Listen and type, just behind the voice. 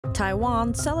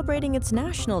Taiwan celebrating its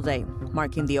National Day.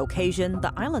 Marking the occasion,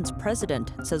 the island's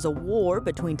president says a war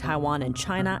between Taiwan and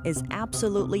China is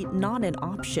absolutely not an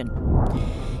option.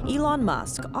 Elon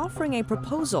Musk offering a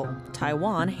proposal.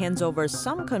 Taiwan hands over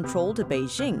some control to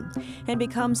Beijing and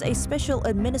becomes a special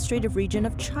administrative region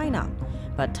of China.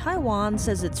 But Taiwan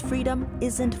says its freedom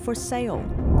isn't for sale.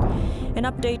 An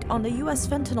update on the U.S.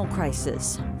 fentanyl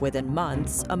crisis. Within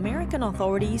months, American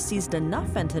authorities seized enough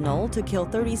fentanyl to kill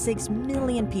 36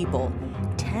 million people,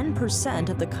 10%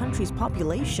 of the country's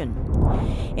population.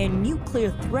 And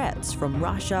nuclear threats from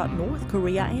Russia, North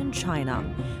Korea, and China.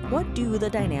 What do the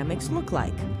dynamics look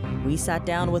like? We sat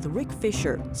down with Rick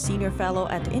Fisher, Senior Fellow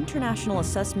at International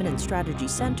Assessment and Strategy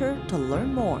Center, to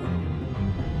learn more.